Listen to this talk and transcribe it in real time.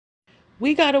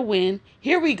We got to win.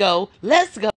 Here we go.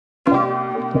 Let's go.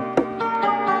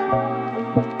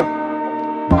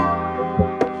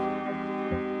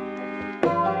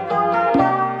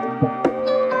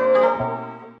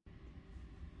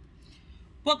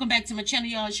 Welcome back to my channel,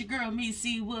 y'all. It's your girl,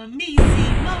 Missy, with Missy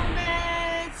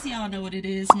Moments. Y'all know what it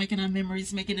is. Making our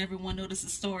memories, making everyone notice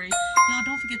the story. Y'all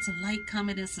don't forget to like,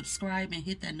 comment, and subscribe, and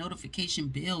hit that notification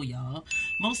bell, y'all.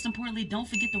 Most importantly, don't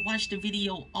forget to watch the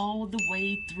video all the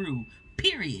way through.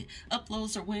 Period.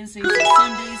 Uploads are Wednesdays and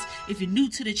Sundays. If you're new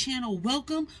to the channel,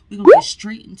 welcome. We're going to get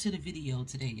straight into the video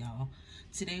today, y'all.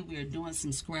 Today we are doing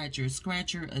some scratcher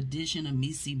edition of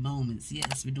Missy Moments.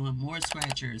 Yes, we're doing more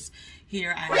scratchers.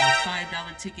 Here I have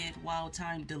 $5 ticket, Wild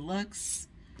Time Deluxe.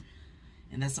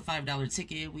 And that's a $5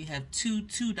 ticket. We have two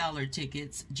 $2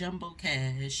 tickets, Jumbo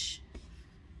Cash.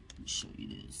 Let me show you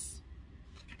this.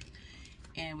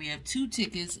 And we have 2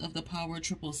 tickets of the Power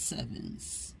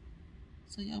 777s.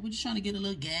 So y'all, we're just trying to get a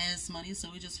little gas money, so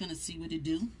we're just gonna see what it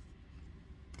do.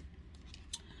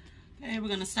 Okay, we're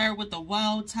going to start with the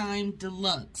Wild Time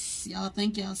Deluxe. Y'all,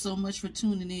 thank y'all so much for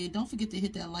tuning in. Don't forget to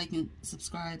hit that like and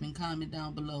subscribe and comment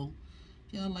down below.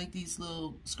 If y'all like these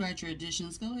little scratcher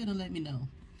editions, go ahead and let me know.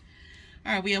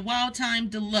 All right, we have Wild Time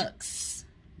Deluxe.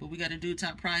 What we got to do,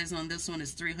 top prize on this one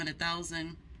is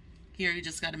 $300,000. Here, you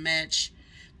just got to match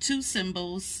 2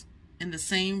 symbols in the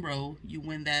same row. You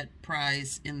win that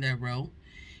prize in that row.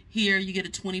 Here, you get a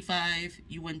 25.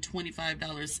 You win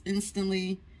 $25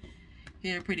 instantly.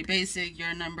 Here, pretty basic.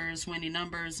 Your numbers, winning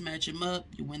numbers, match them up.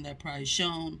 You win that prize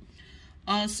shown.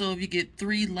 Also, if you get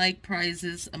 3 like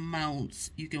prizes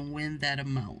amounts, you can win that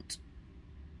amount.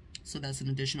 So that's an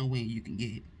additional win you can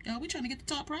get. Y'all, we're trying to get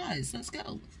the top prize. Let's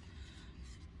go.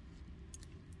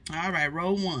 All right,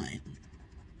 row 1.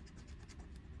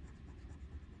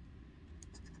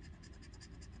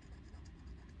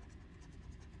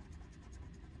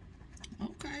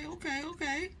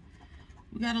 Okay.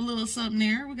 We got a little something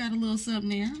there.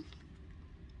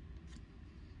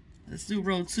 Let's do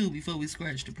row 2 before we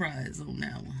scratch the prize on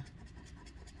that one.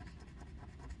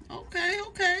 Okay.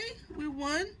 We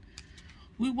won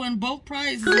both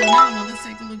prizes on that one. Let's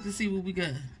take a look to see what we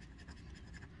got.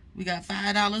 We got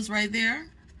 $5 right there.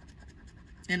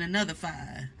 And another 5.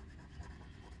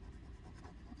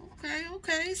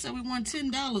 Okay. So we won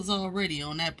 $10 already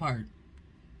on that part.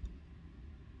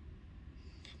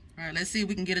 All right, let's see if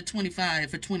we can get a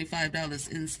 25 for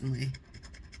 $25 instantly.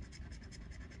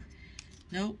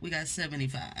 Nope, we got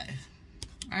 75.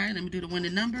 All right, let me do the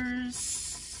winning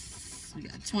numbers. We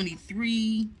got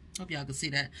 23. Hope y'all can see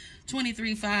that.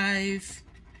 23, 5,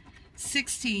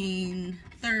 16,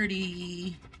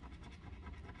 30,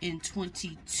 and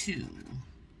 22.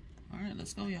 All right,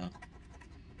 let's go, y'all.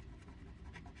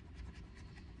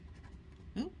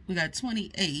 Oop, we got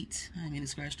 28. I didn't mean to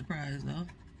scratch the prize, though.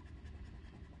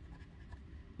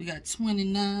 We got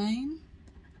 29,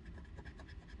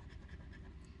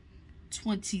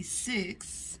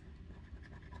 26,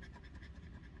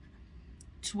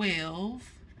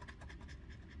 12,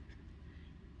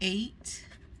 8,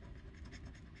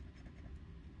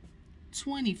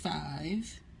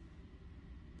 25.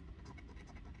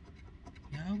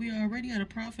 Y'all, we already at a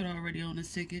profit already on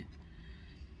this ticket.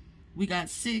 We got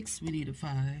 6, we need a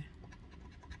 5.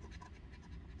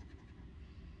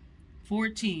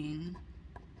 14,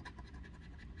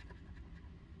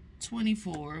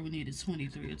 24, we need a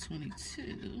 23 or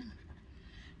 22.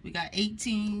 We got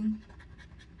 18,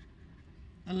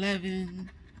 11,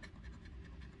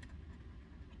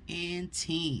 and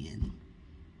 10.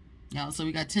 Y'all, so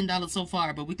we got $10 so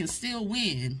far, but we can still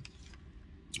win.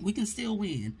 You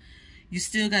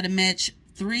still got to match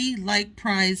 3 like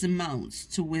prize amounts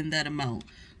to win that amount.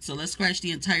 So let's scratch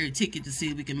the entire ticket to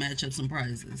see if we can match up some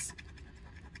prizes.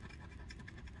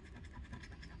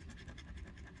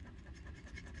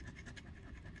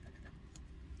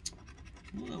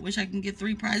 Ooh, I wish I can get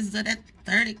 3 prizes of that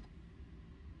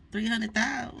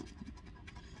 300,000.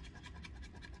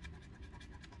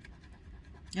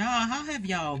 Y'all, how have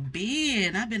y'all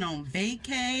been? I've been on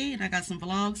vacay, and I got some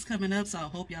vlogs coming up, so I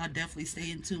hope y'all definitely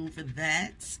stay in tune for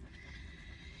that.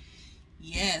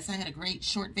 Yes, I had a great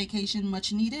short vacation,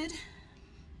 much needed.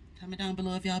 Comment down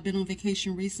below if y'all been on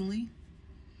vacation recently.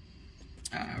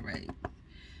 All right.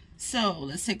 So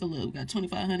let's take a look. We got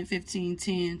 2,500, 15,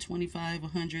 10, 25,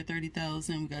 100,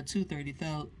 30,000. We got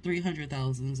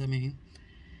 300,000s. I mean,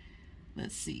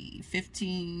 let's see,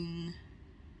 15.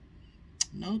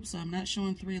 Nope. So I'm not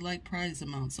showing 3 like prize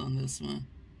amounts on this one.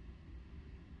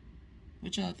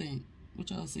 What y'all think?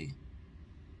 What y'all see?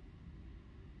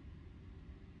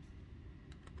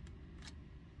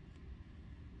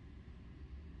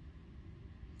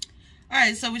 All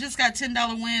right, so we just got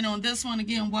 $10 win on this one.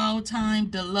 Again, Wild Time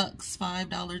Deluxe,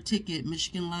 $5 ticket,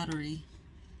 Michigan Lottery.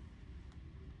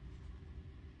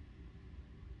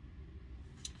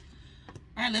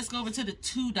 All right, let's go over to the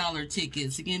 $2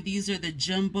 tickets. Again, these are the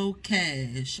Jumbo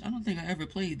Cash. I don't think I ever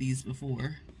played these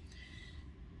before.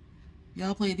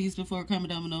 Y'all played these before? Comment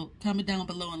down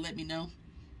below and let me know.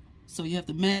 So you have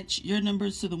to match your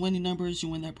numbers to the winning numbers. You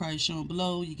win that prize shown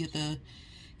below. You get the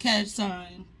cash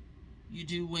sign. You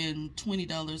do win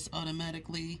 $20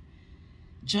 automatically.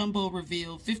 Jumbo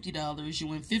reveal, $50. You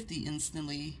win $50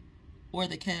 instantly. Or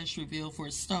the cash reveal for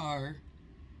a star.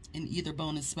 In either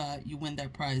bonus spot, you win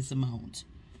that prize amount.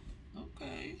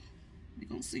 Okay. We're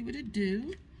going to see what it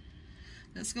do.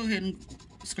 Let's go ahead and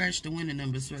scratch the winning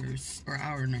numbers first. Or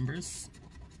our numbers.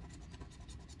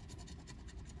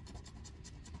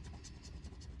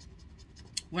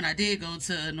 When I did go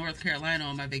to North Carolina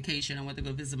on my vacation, I went to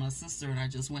go visit my sister, and I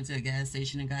just went to a gas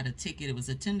station and got a ticket. It was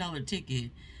a $10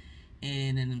 ticket,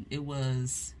 and it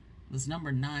was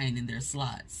number 9 in their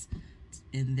slots.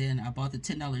 And then I bought the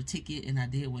 $10 ticket, and I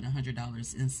did win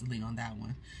 $100 instantly on that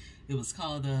one. It was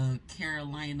called a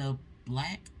Carolina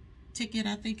Black ticket,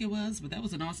 I think it was, but that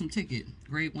was an awesome ticket.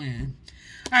 Great win.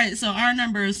 All right, so our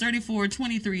number is 34,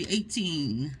 23,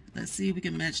 18. Let's see if we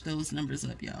can match those numbers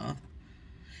up, y'all.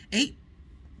 8.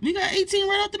 We got 18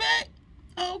 right off the bat.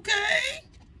 Okay.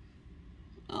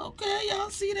 Okay,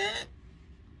 y'all see that?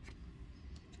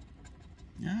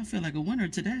 Yeah, I feel like a winner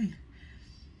today.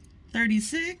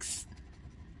 36,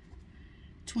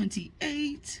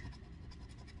 28,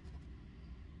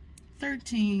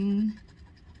 13,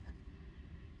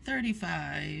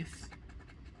 35,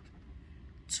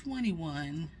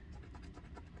 21,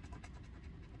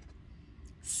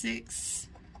 6,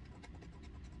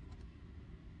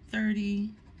 30,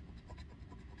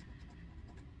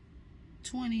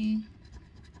 20,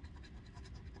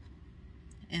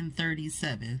 and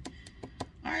 37.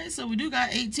 All right, so we do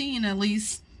got 18 at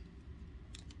least.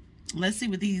 Let's see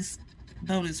what these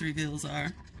bonus reveals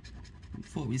are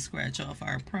before we scratch off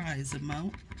our prize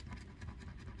amount.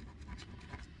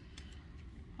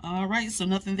 All right, so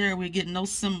nothing there. We're getting no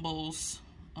symbols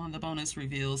on the bonus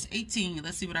reveals. 18.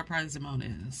 Let's see what our prize amount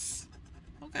is.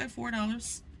 Okay,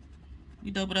 $4.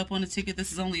 We doubled up on the ticket.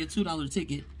 This is only a $2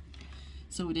 ticket.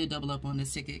 So we did double up on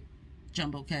this ticket.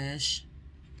 Jumbo Cash.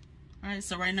 All right,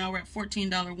 so right now we're at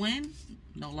 $14 win.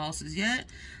 No losses yet.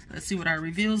 Let's see what our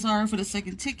reveals are for the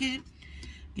second ticket.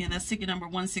 Again, that's ticket number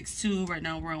 162. Right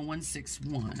now we're on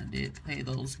 161. I did pay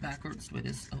those backwards, but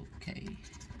it's okay.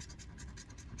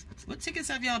 What tickets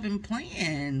have y'all been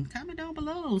playing? Comment down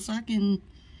below so I can,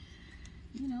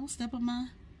 you know, step up my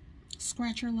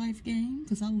scratcher life game,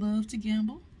 because I love to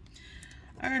gamble.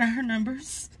 All right, our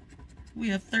numbers. We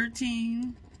have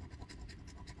 13,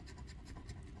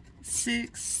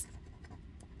 6.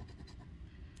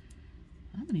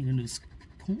 I'm gonna need a new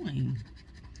coin.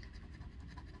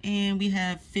 And we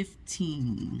have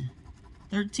 15.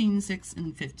 13, 6,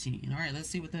 and 15. All right, let's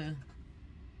see what the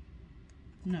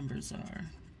numbers are.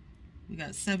 We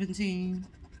got 17,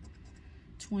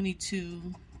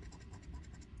 22,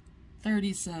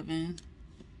 37,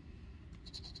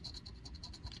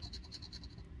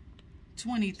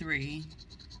 23,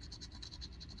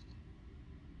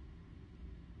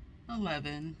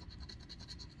 11,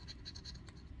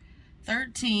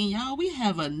 13. Y'all, we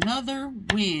have another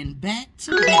win back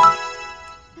to back.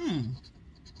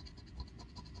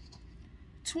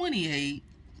 28,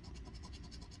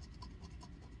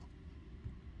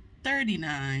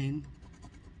 39,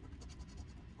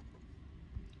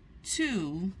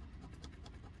 2,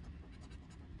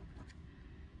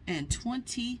 and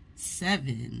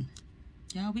 27.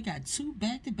 Y'all, we got 2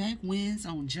 back-to-back wins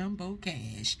on Jumbo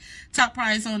Cash. Top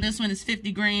prize on this one is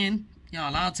 50 grand.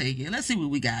 Y'all, I'll take it. Let's see what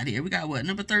we got here. We got what?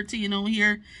 Number 13 on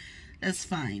here. Let's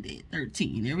find it.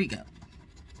 13. There we go.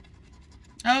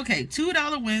 Okay,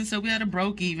 $2 win, so we had a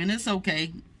broke even. It's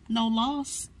okay. No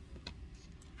loss.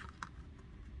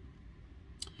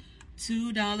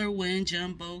 $2 win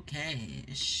Jumbo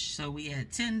Cash. So we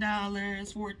had $10,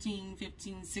 $14,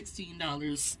 $15,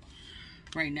 $16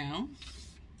 right now.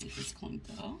 Get this coin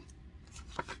though.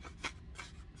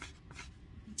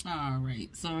 All right,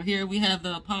 so here we have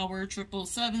the Power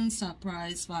 777, top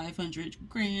prize 500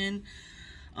 grand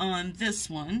on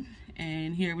this one.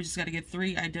 And here we just got to get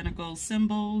 3 identical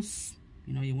symbols.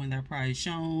 You know, you win that prize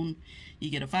shown.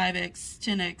 You get a 5x,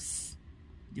 10x.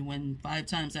 You win 5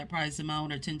 times that prize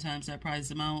amount or 10 times that prize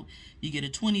amount. You get a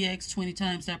 20x, 20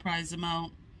 times that prize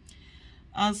amount.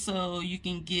 Also, you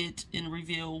can get in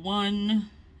reveal 1,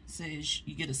 says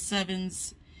you get a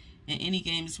 7s in any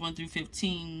games 1 through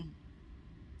 15.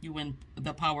 you win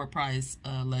the Power Prize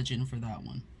Legend for that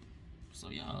one. So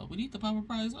y'all, we need the Power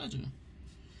Prize Legend.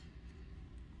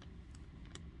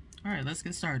 All right, let's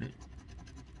get started.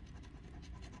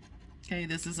 Okay,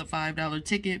 this is a $5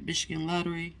 ticket, Michigan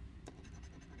Lottery.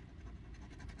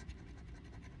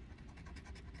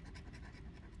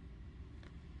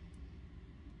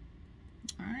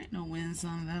 All right, no wins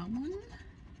on that one.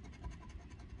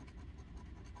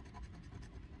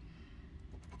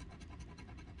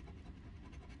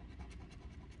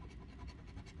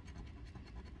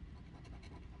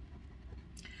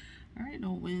 All right,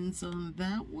 no wins on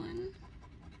that one.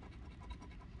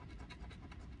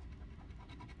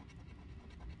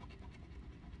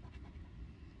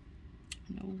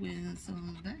 No wins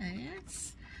on that.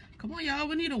 Come on, y'all.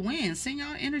 We need a win. Send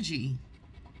y'all energy.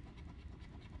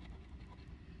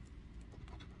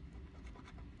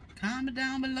 Comment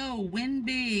down below. Win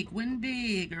big,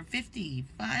 or 50,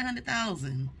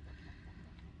 500,000.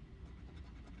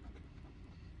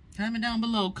 Comment down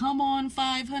below. Come on,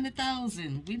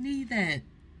 500,000. We need that.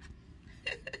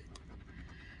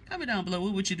 Comment down below.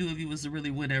 What would you do if you was to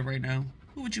really win that right now?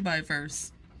 Who would you buy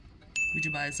first? Would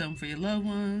you buy something for your loved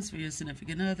ones, for your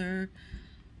significant other?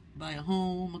 Buy a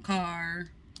home, a car?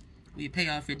 Will you pay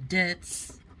off your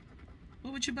debts?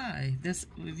 What would you buy? This,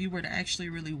 if you were to actually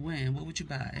really win, what would you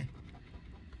buy?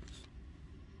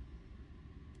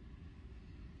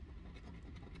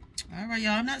 All right,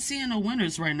 y'all. I'm not seeing no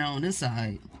winners right now on this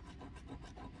side.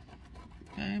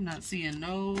 Okay, I'm not seeing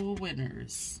no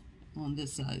winners on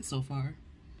this side so far.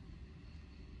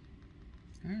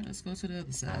 All right, let's go to the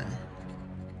other side.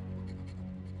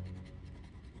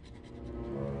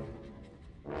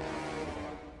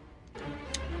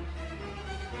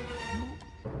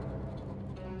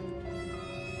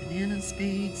 Banana,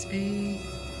 spade.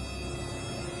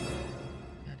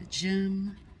 Got a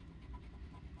gem.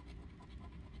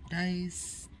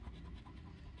 Dice.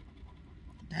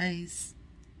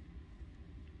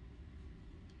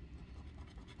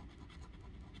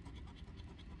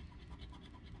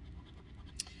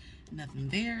 Nothing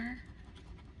there.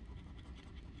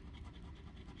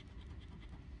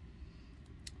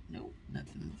 Nope,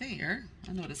 nothing there.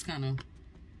 I know that's kind of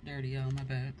dirty, y'all. My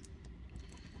bad.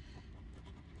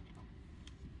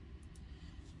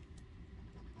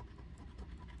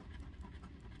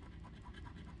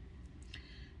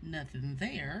 Nothing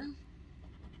there.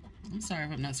 I'm sorry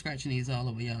if I'm not scratching these all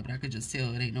over, y'all, but I could just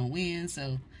tell it ain't no win,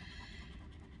 so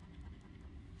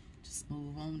just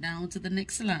move on down to the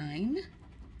next line.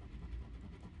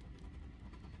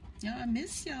 Y'all, I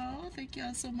miss y'all. Thank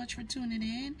y'all so much for tuning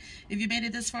in. If you made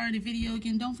it this far in the video,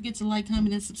 again, don't forget to like,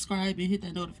 comment, and subscribe, and hit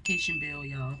that notification bell,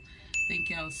 y'all. Thank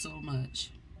y'all so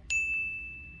much.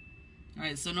 All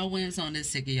right, so no wins on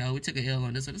this ticket, y'all. We took a L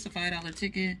on this. So this is a $5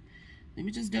 ticket. Let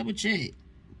me just double check.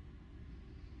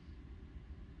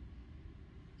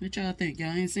 What y'all think?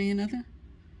 Y'all ain't seeing nothing?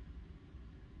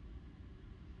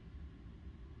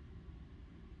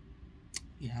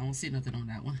 Yeah, I don't see nothing on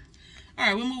that one. All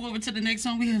right, we'll move over to the next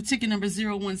one. We have ticket number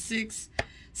 016.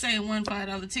 Saying one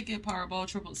 $5 ticket, Powerball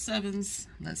 777s.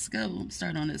 Let's go.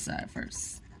 Start on this side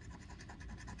first.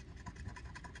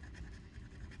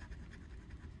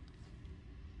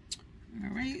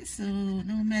 All right, so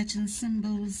no matching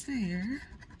symbols there.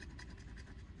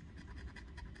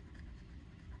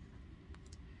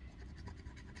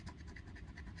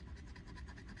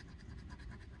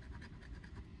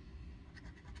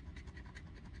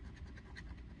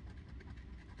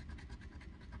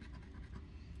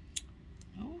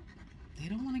 They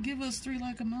don't want to give us 3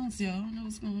 like amounts, y'all. I don't know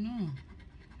what's going on.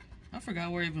 I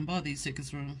forgot where I even bought these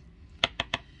tickets from.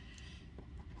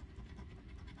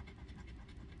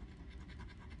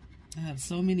 I have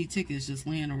so many tickets just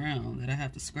laying around that I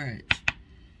have to scratch.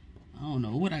 I don't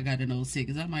know what I got in those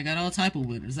tickets. I might got all type of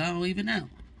winners. I don't even know.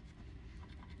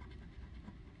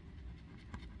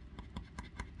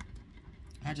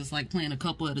 I just like playing a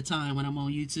couple at a time when I'm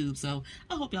on YouTube. So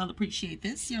I hope y'all appreciate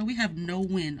this. You know, we have no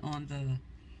win on the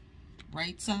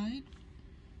right side.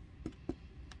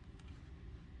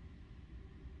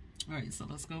 All right, so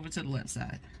let's go over to the left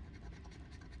side.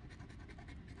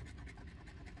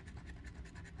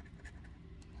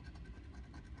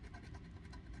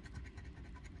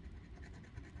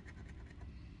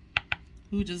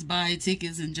 Who just buy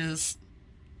tickets and just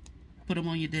put them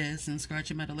on your desk and scratch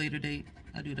them at a later date?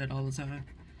 I do that all the time.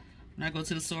 When I go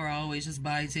to the store, I always just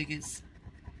buy tickets.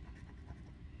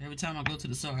 Every time I go to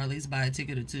the store, I at least buy a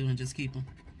ticket or 2 and just keep them.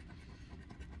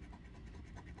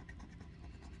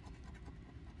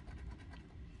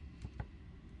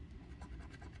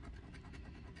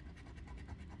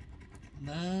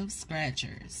 Love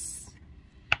scratchers.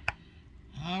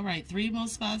 All right, 3 more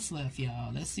spots left,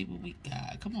 y'all. Let's see what we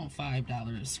got. Come on,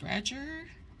 $5 scratcher.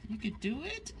 You could do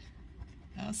it.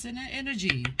 I'll send that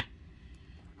energy.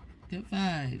 Good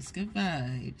vibes, good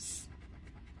vibes.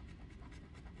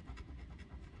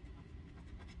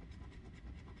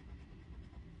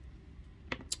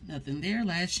 Nothing there.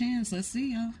 Last chance. Let's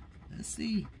see, y'all. Let's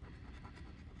see.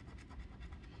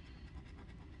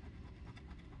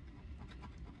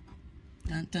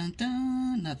 Dun, dun,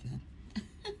 dun. Nothing.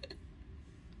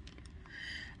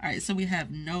 All right, so we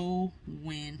have no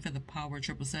win for the Power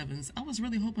 777s. I was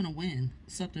really hoping to win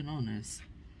something on this.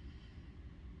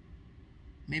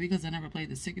 Maybe because I never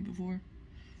played this ticket before.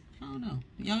 I don't know.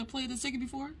 Y'all played this ticket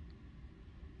before?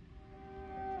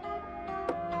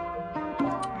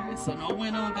 Alright, so no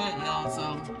win on that, y'all.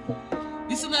 So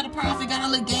we still got a profit. Got all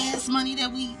the gas money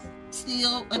that we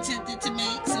still attempted to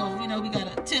make. So, you know, we got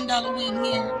a $10 win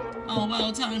here on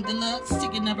Wild Time Deluxe.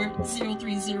 Ticket number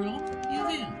 030. You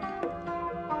win.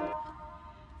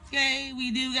 Okay,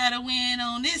 we do got a win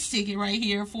on this ticket right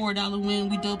here. $4 win.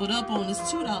 We doubled up on this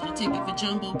 $2 ticket for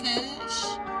Jumbo Cash.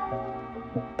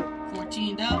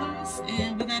 $14.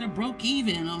 And we got a broke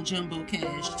even on Jumbo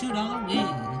Cash. $2 win.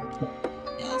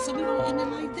 Yeah, so we gonna end it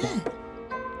like that.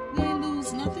 We ain't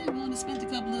lose nothing. We only spent a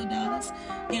couple of dollars.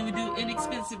 And we do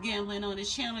inexpensive gambling on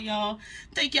this channel, y'all.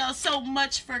 Thank y'all so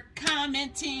much for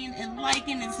commenting and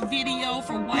liking this video,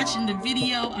 for watching the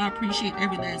video. I appreciate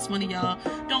every last one of y'all.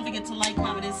 Don't forget to like,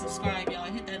 comment, and subscribe, y'all.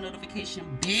 Hit that notification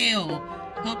bell.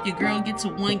 Help your girl get to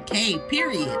 1K,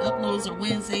 period. Uploads are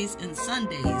Wednesdays and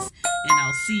Sundays. And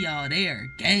I'll see y'all there,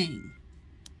 gang.